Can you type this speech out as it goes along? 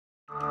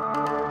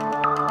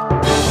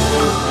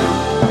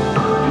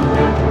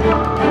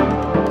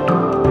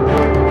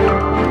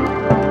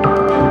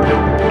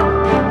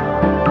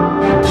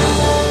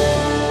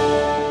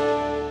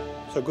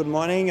So good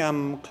morning,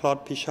 I'm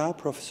Claude Pichard,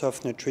 Professor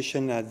of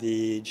Nutrition at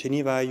the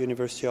Geneva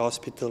University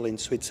Hospital in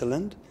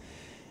Switzerland.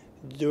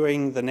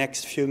 During the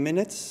next few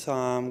minutes,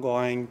 I'm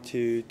going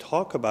to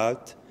talk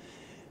about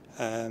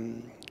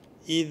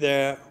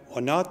either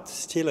or not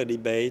still a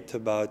debate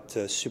about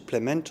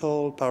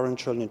supplemental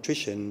parenteral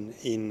nutrition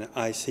in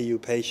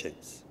ICU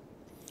patients.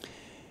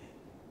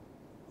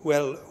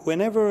 Well,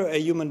 whenever a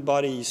human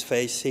body is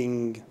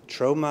facing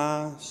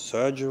trauma,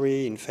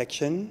 surgery,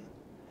 infection,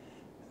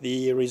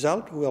 the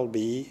result will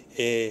be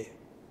a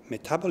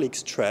metabolic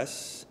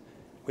stress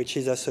which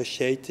is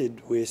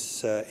associated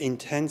with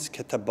intense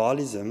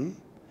catabolism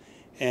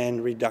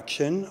and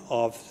reduction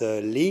of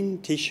the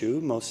lean tissue,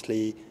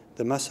 mostly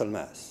the muscle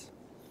mass.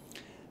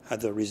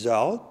 As a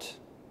result,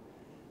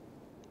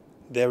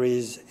 there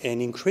is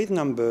an increased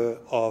number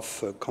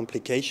of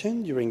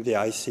complications during the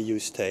ICU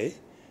stay,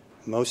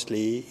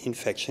 mostly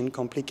infection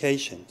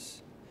complications.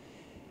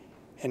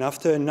 And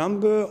after a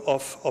number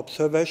of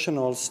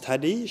observational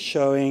studies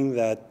showing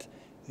that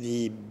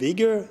the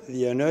bigger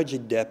the energy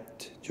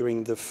depth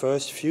during the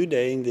first few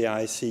days in the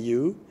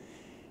ICU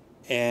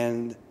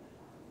and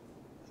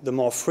the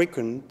more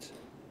frequent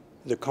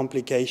the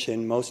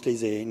complication, mostly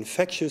the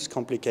infectious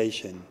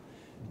complication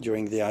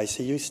during the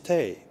ICU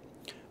stay.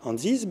 On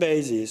this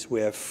basis,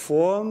 we have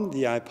formed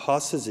the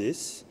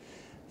hypothesis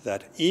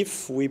that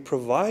if we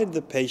provide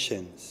the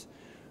patients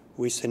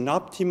with an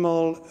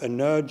optimal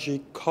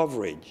energy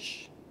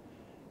coverage,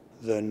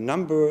 the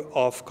number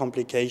of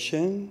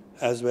complications,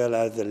 as well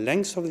as the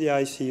length of the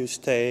ICU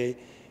stay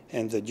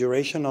and the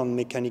duration on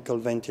mechanical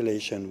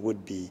ventilation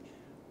would be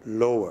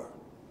lower.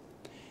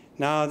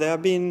 Now, there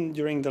have been,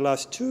 during the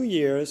last 2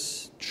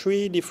 years,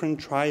 3 different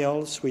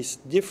trials with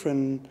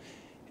different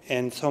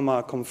and some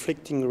are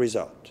conflicting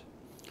results.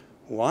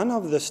 One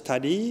of the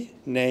studies,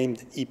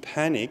 named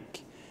ESPEN,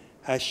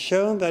 has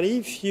shown that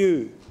if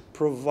you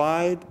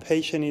provide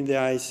patients in the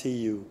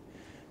ICU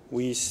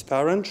with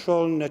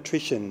parenteral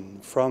nutrition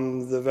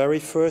from the very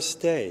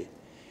first day,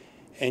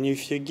 and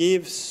if you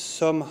give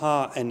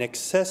somehow an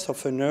excess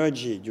of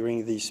energy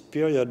during this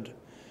period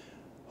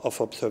of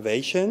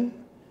observation,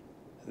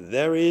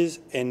 there is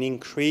an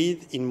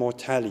increase in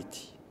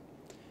mortality.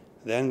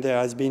 Then there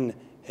has been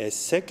a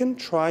second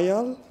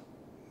trial,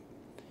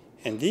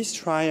 and this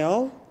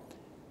trial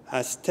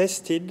has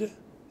tested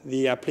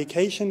the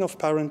application of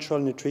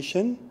parenteral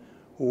nutrition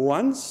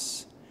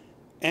once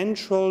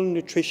enteral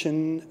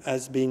nutrition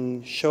has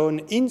been shown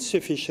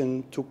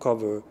insufficient to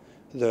cover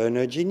the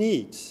energy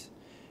needs.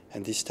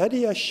 And the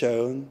study has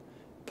shown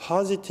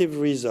positive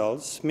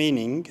results,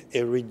 meaning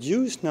a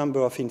reduced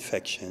number of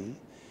infections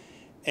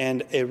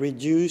and a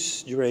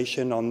reduced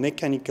duration on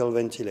mechanical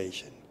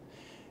ventilation.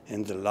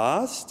 And the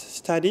last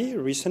study,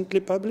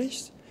 recently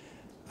published,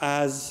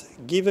 has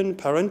given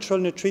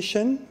parenteral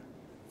nutrition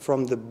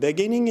from the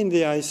beginning in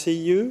the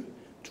ICU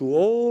to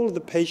all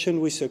the patients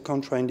with a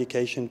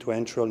contraindication to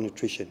enteral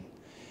nutrition.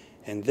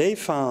 And they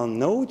found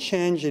no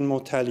change in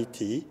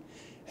mortality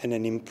and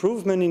an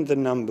improvement in the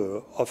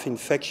number of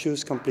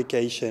infectious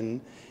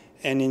complications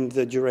and in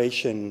the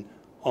duration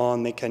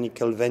on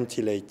mechanical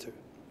ventilator.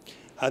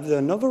 As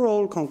an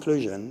overall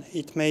conclusion,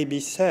 it may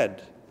be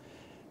said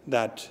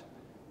that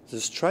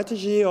the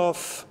strategy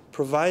of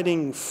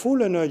providing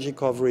full energy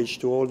coverage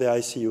to all the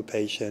ICU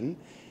patients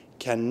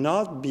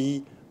cannot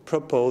be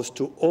proposed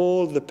to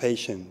all the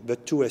patients,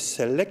 but to a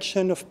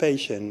selection of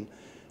patients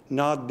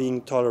not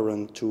being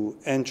tolerant to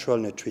enteral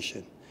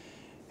nutrition.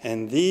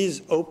 And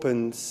this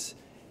opens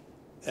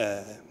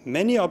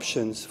many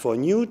options for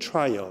new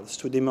trials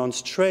to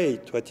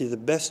demonstrate what is the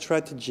best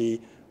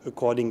strategy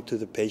according to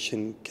the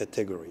patient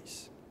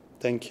categories.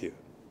 Thank you.